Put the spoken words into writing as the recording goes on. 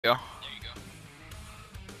Go.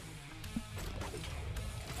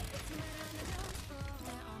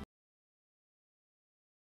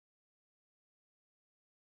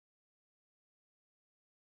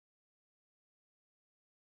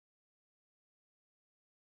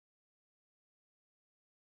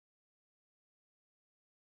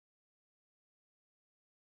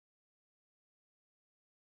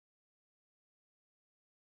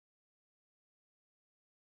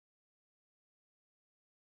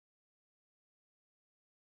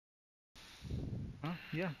 Huh?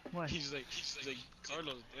 Yeah, why? He's like,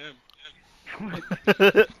 Carlos, damn. What?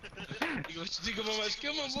 He goes, you think about my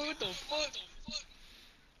skill, my boy? What the fuck?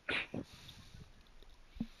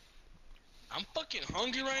 I'm fucking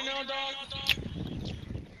hungry right now, dog.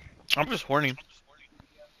 I'm just horny.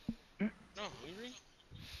 Not hungry?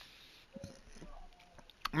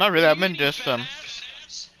 Not really. I've been just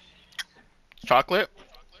chocolate.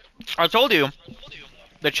 I told you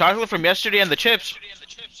the chocolate from yesterday and the chips.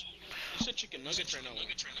 You said chicken nuggets right now.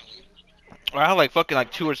 I had like fucking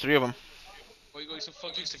like 2 or 3 of them. Oh, you go eat some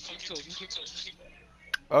fucking taquitos.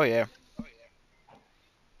 Oh yeah.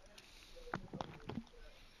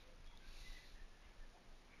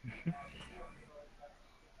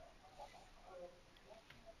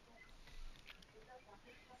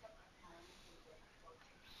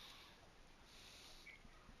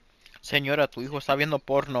 Señora, tu hijo está viendo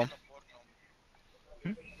porno.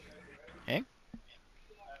 Hmm? ¿Eh?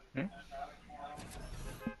 Hmm?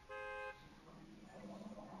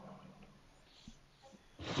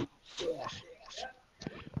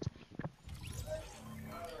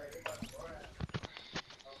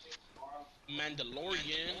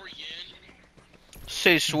 Mandalorian.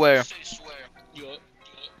 Say swear. Yup.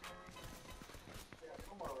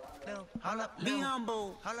 Hold up, be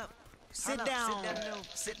humble. Hold up. Sit down.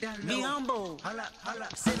 Be humble. Hold up.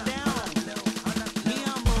 Sit down. Be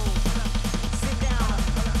humble. Sit down.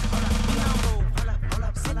 Be humble. Hold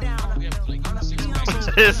up. Sit down. We have like 6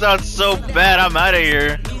 minutes. This sounds so bad. I'm out of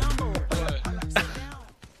here. Be humble.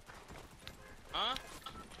 Huh?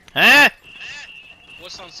 Huh?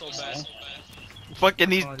 What sounds so bad? Fucking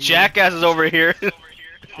these Oh, yeah. jackasses over here.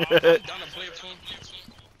 I'm down to play a phone.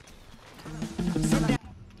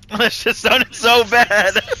 This just sounded so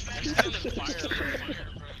bad. You're still in the fire,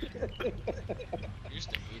 bro. You're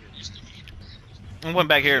just a hater. I went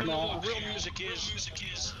back here. You know what real music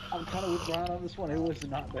is. I'm kind of with Brian on this one. It was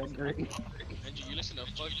not that great. Andrew, you listen to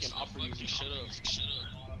fucking opera music. Shut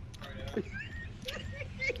up.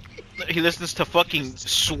 He listens to fucking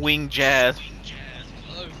swing jazz.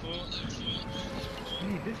 Love you, fool.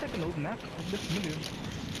 Hey, this is like an old map. This familiar.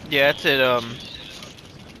 Yeah, that's it.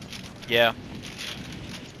 Yeah.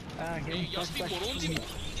 Hey, Getting y'all speak back Burundi?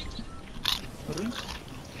 Burundi?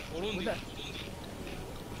 What's Burundi. that?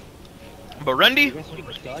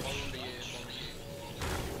 Burundi? Dutch.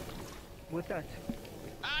 What's that?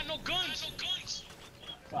 Ah, no guns.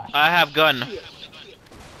 I have gun.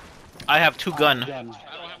 I have 2 gun. Gun. I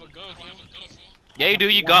don't have a gun, fool. Yeah, you do.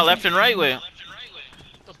 You got left and right way. What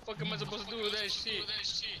the fuck am I supposed to do with that shit?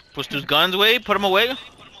 Push those guns away. Put them away.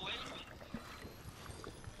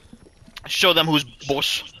 Show them who's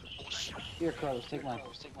boss. Here, Carlos, take mine.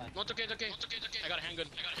 No, it's okay. I got a handgun.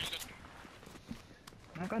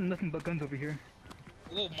 I got nothing but guns over here.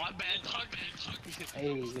 Oh, my bad, dog.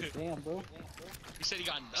 Hey, good damn, bro. He said he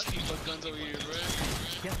got nothing but guns over here, bro.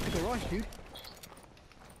 Yeah, take a rush, dude.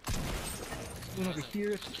 One over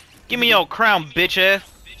here. Give me your crown, bitch ass.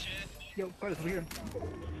 Yo, Carlos, over here.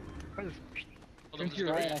 Carlos. Hold on, Drink your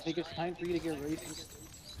there's Brian, I think it's time for you to get racist.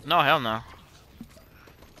 No, hell no.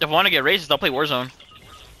 If I want to get racist, I'll play Warzone.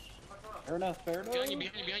 Fair enough, fair enough. behind you.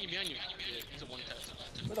 Yeah, he's a one tap.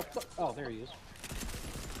 Where the fuck? Oh, there he is.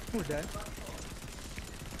 Who's that?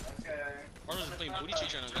 Carlos is playing booty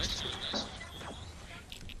cheat right now, guys.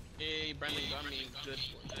 Hey, Brandon got me. Good.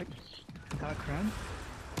 Got crown?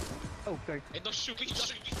 Oh, sorry. Hey, don't shoot me.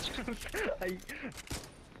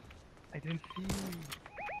 I didn't see.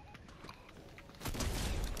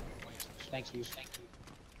 Thank you.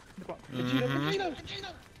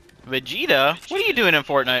 Mm-hmm. Vegeta? What are you doing in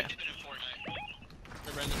Fortnite?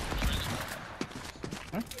 Hey, Brandon.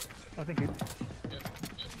 Huh? Oh, thank you.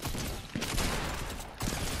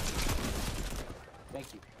 Thank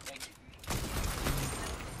you.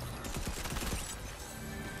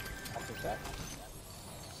 I'll push that.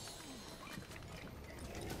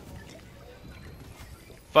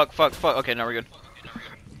 Fuck. Okay, now we're good.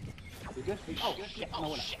 You good? Oh, shit. No,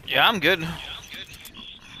 we're not. Yeah, I'm good.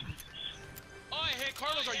 Oh, hey,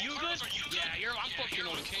 Carlos, are you good? Yeah, I'm fucking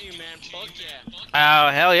okay, man. Fuck yeah.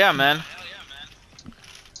 Oh, hell yeah, man.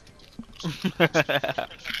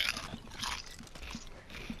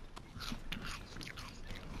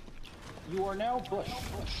 You are now Bush.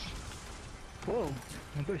 Whoa,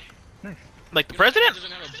 my bush. Nice. Like the You know if president?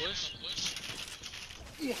 doesn't have a bush?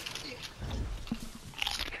 Yeah.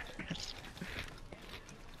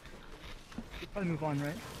 Should probably move on,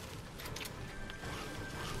 right?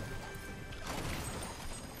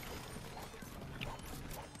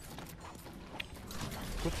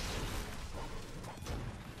 Whoops.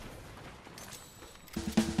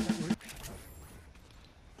 That works.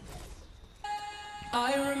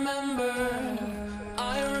 I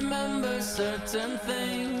remember certain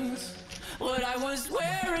things. What I was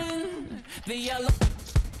wearing, the yellow.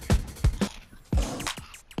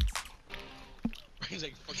 He's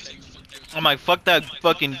like, fuck that. I'm like, fuck that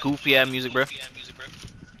fucking goofy ass music, bro.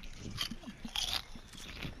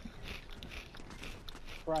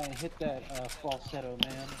 Brian, hit that falsetto,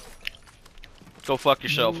 man. Go fuck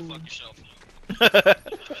yourself.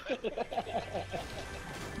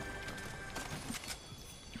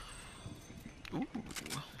 Ooh,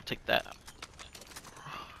 take that.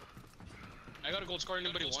 I got a gold scar.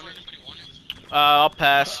 Anybody want it? I'll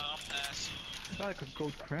pass. I thought I could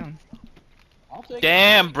gold crown. I'll take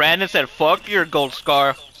Damn, Brandon said, fuck your gold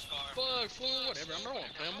scar. Fuck, fool, whatever. I'm not gonna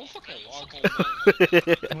play. I'm gonna fucking walk home.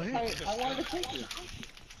 Wait. it. I wanted to take it.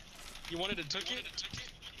 You wanted to took it?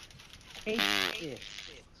 Take it.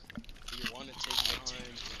 You wanted to take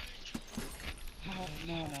mine. Oh,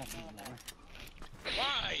 no, not anymore.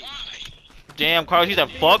 Why? Damn, Carlos, you said,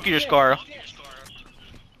 fuck your scar.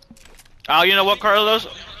 Oh, you know what, Carlos? I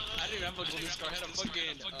didn't even have a golden scar. I had a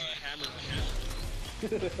fucking hammer.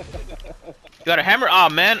 You got a hammer? Oh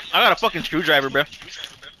man, I got a fucking screwdriver, bro.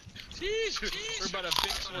 Jeez, we're about to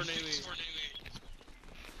fix Fortnite.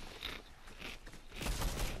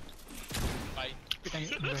 Bye.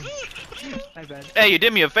 My bad. Hey, you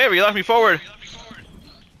did me a favor, you left me forward.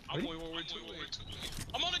 I'm going forward too.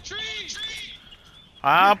 I'm on a tree!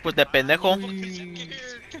 Ah, pues de pendejo.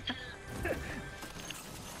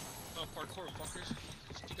 Oh, parkour, fuckers.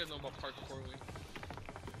 You guys know about parkour, way.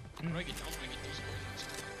 How do I get down when I get those coins?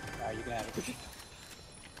 Alright, you can have it.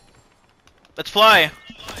 Let's fly.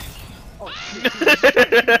 Oh, You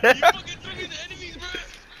fucking threw me the enemies, bro!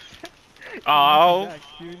 Oh, Back,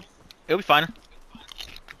 dude. it'll be fine.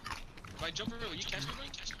 If I jump over, will you catch me, bro?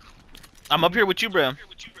 I'm up here with you, bro.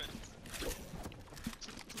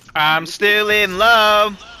 I'm still in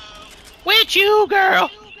love with you,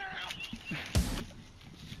 girl.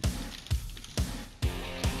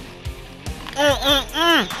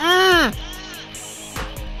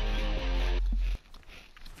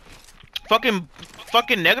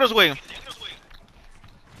 Fucking negros, way.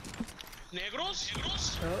 Negros?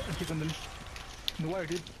 I keep on them. In the wire,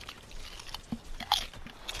 dude.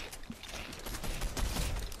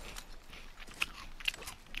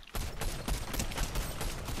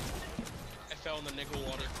 I fell in the negro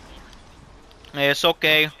water. It's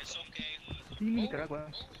okay. You mean Nicaragua?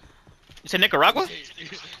 You said Nicaragua?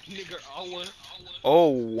 Nicaragua.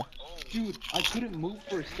 Oh. dude, I couldn't move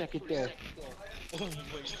for a second there. Oh my god.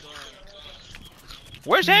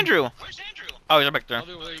 Where's Andrew? Oh, he's back there.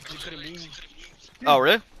 Other way, because you couldn't move. Oh,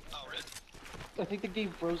 really? I think the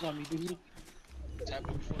game froze on me, dude. Tap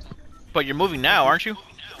before. But you're moving now, aren't you?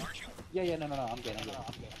 Yeah, no, I'm good.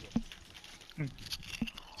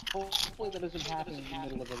 Hopefully that doesn't happen in the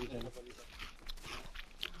middle of everything.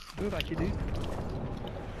 What about you, dude?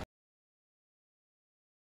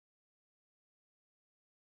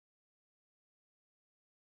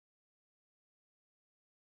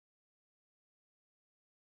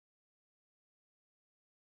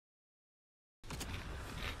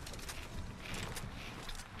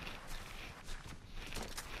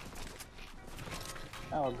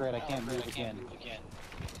 Oh, great, I can't move again.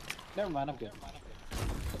 Never mind, I'm good.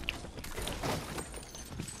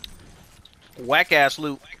 Whack ass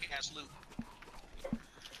loot.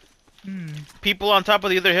 People on top of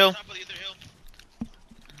the other hill.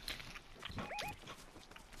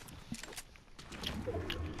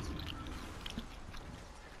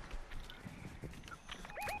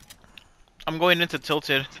 I'm going into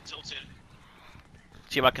Tilted.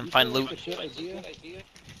 See if I can find loot. Shit idea?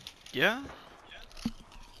 Yeah?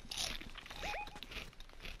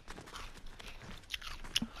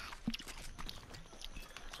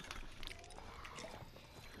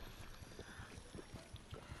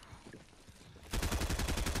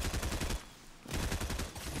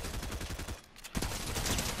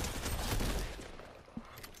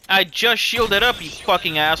 I just shielded up, you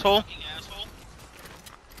fucking asshole.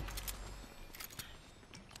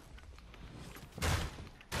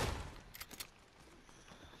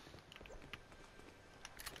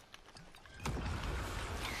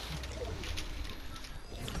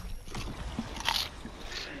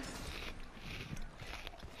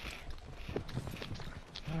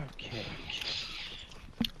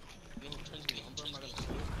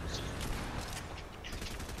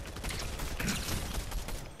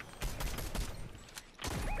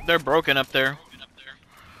 They're broken up there.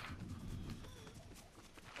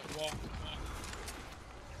 Wall.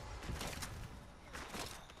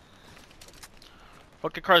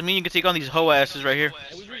 Fucking cars mean you can take on these hoe asses right here.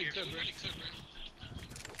 Hey, we really could, bro.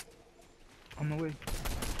 On my way.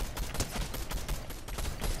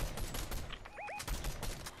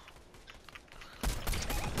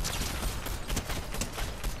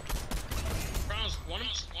 Crowns, one.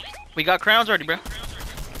 We got crowns already, bro.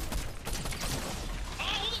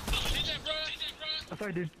 Oh,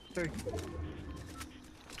 sorry, dude. Sorry.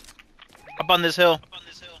 Up on this hill.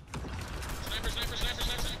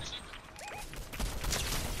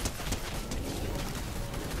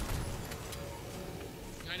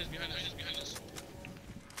 Sniper. Behind us.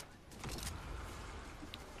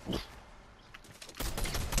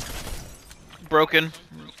 Broken.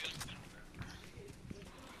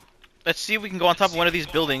 Let's see if we can go on top of one of these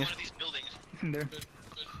buildings. It's in there. Good.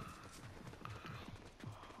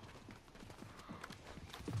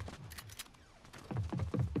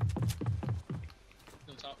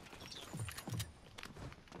 On top.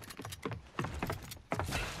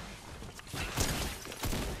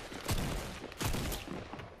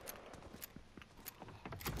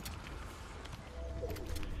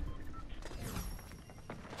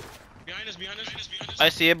 Behind us. I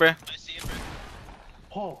see it, bro.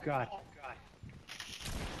 Oh god.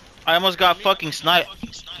 I almost got fucking sniped.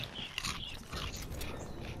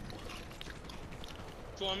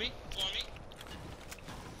 Two on me.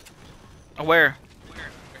 Where? Right here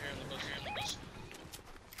on the bus.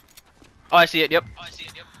 Oh, I see it. Yep. He's the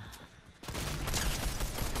one that-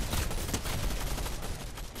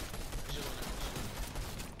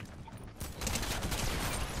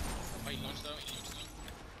 Oh, he launched out.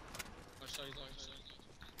 He's launched.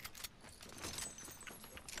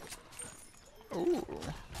 Ooh.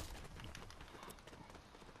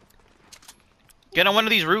 Get on one of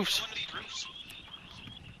these roofs.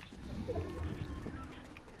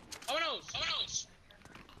 Oh no!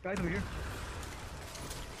 Guys over here.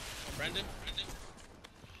 Brandon.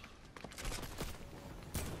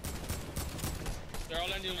 They're all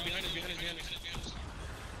landing behind us.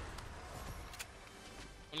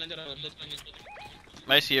 One landed on the building.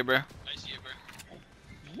 I see it, bro.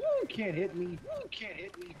 You can't hit me.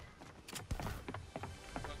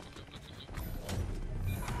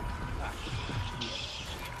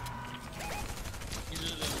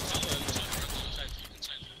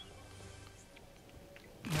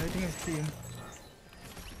 I think I see him.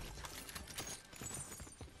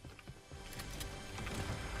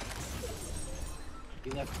 He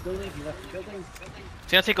left the building.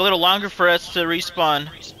 It's gonna take a little longer for us to respawn.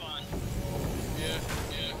 Yeah.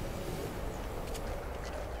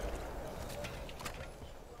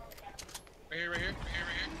 Right here.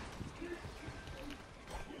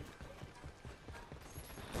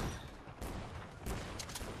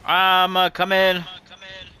 I'm coming.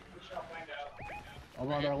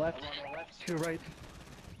 Over on our left. To your right.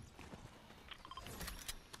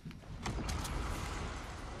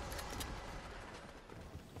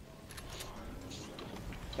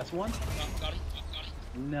 That's one. Got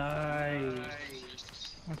him.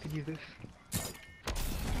 Nice. I could use this.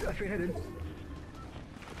 Straight headed.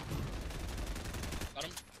 Got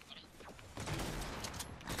him.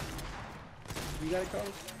 You got it,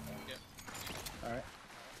 Carlos? Yeah. Alright.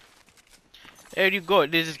 There you go.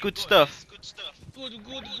 This is good stuff. Good.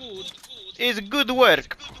 It's good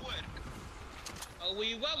work.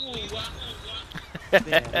 We wa.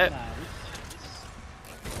 Very nice.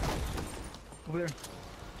 Over there.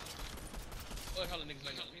 Oh, hell, the niggas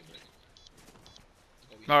landing on me,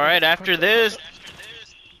 bro. All right. After this,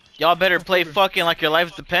 y'all better play fucking like your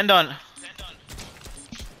lives depend on. All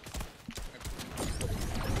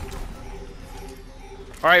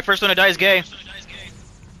right. First one to die is gay.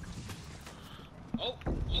 Oh,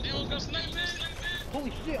 they almost got sniped, man.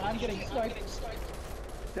 Holy shit, I'm getting sniped.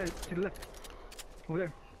 There, to the left. Over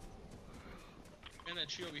there. And that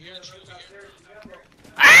tree over here.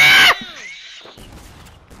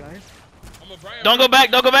 Guys. I'm a Brian. Don't go back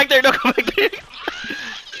there. God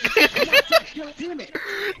damn it.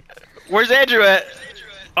 Where's Andrew at?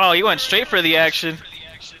 Oh, you went straight for the action.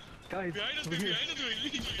 Guys, Behind us, over here.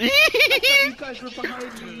 You guys were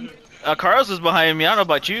behind me. Carlos is behind me. I don't know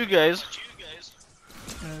about you guys.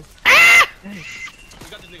 Hey, We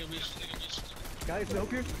got this nigga reached. guys, help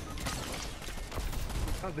here.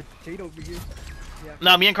 Oh, the shade over here. Yeah.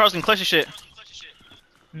 Nah, me and Carlos can clutch the shit.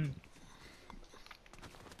 Hmm.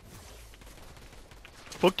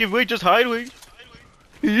 Fucking wait, just hide, wait.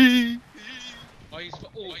 Oh, he's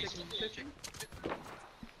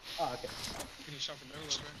Oh, okay. getting shot from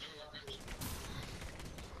everywhere,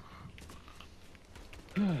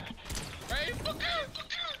 Right, fucker!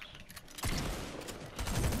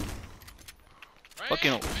 Right?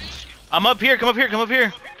 Fucking. I'm up here. Come up here. Come up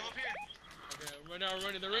here. Okay, right now I'm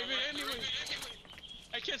running the raven anyway.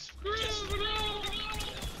 I can't screw no!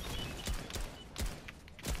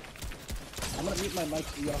 I'm gonna mute my mic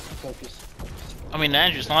so y'all can focus. I mean,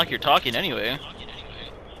 Andrew, it's not like you're talking anyway.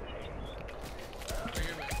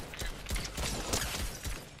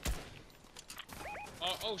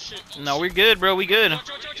 Oh shit. No, we're good, bro. We good. Watch,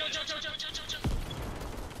 watch, watch, watch, watch, watch, watch, watch, watch.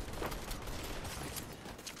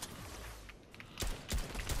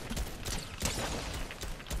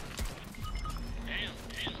 Damn.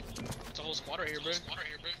 It's a whole squad right here, bro. Right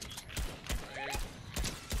here.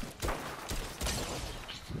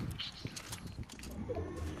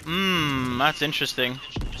 That's interesting.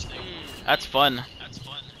 That's fun.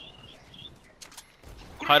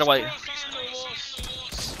 How do I?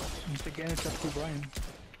 Once again, it's up to Brian.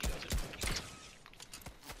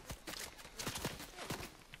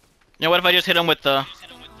 Yeah, what if I just hit him with the?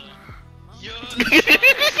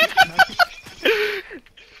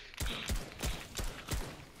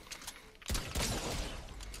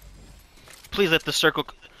 Please let the circle.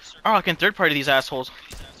 Oh, I can third party these assholes.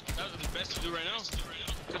 That was the best to do right now.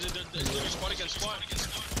 Because it's literally squad against squad.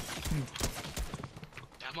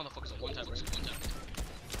 That motherfucker's a one tap, right?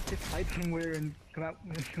 Just hide somewhere and come out.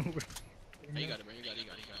 Hey, you got it, man. You got it.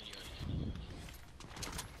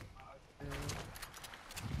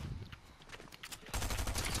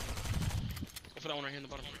 Go for that one right here in the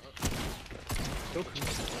bottom. So cool.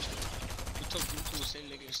 We took you to the same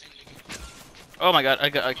nigga. Oh my god, I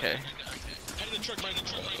got okay. Mind the truck, mind the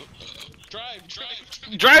truck. Drive.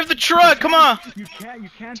 Drive the truck, come on! You can't.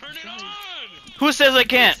 Turn it on! Who says I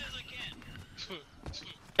can't?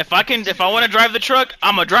 If I want to drive the truck,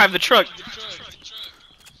 I'ma drive the truck. The truck.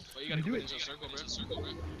 Well, you gotta do it. Circle,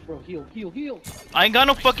 bro. Bro, heal. I ain't got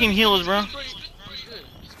no fucking heals, bro.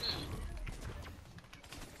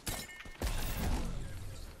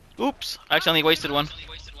 Oops, I accidentally wasted one.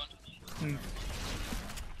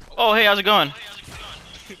 Oh, hey, how's it going?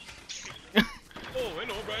 Oh,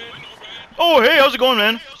 hello, Brian. Oh, hey, how's it going,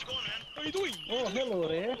 man? How you doing? Oh, hello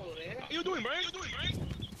there. How you doing, Brian?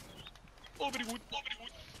 Oh, very good.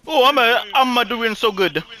 Oh, I'm doing so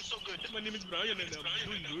good. My name is Brian and I'm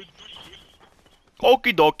doing good.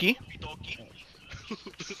 Okie dokie. You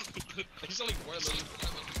sound like Warlow.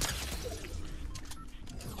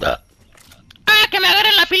 Ah, que me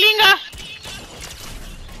agarren la pilinga.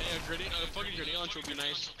 Hey, a fucking grenade launcher would be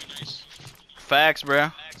nice. Facts,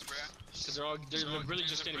 bro. Because they're really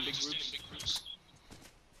just getting big groups.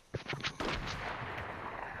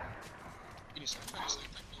 You need some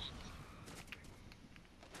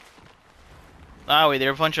Ah, wait,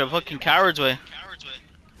 they're a bunch of fucking cowards, way.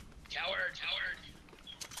 Coward.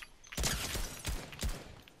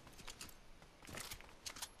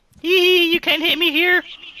 Hee, you can't hit me here.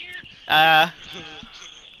 Oh,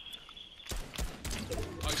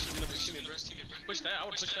 you should have seen me address. Push that, I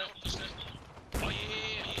would push that. Oh, yeah.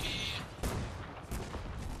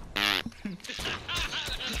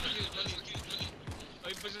 Oh,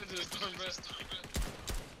 you pushed it into the storm vest.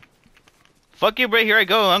 Fuck you, bro. Here I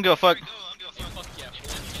go. I don't give a fuck. Fuck yeah,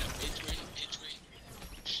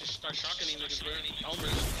 Just start shocking these niggas, bro.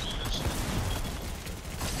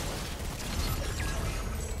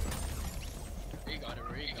 You got it,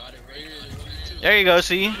 right? There you go.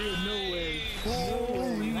 See. No way.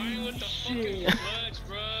 Holy shit. Clutch,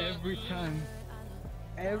 bro. Every time.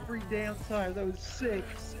 Every damn time. That was sick.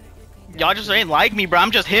 Y'all just ain't like me, bro.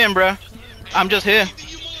 I'm just him, bro. I'm just him.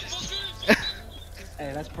 You motherfuckers!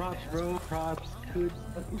 Hey, that's props, bro. Props. Good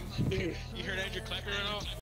fucking shit. You heard Andrew clapping right now?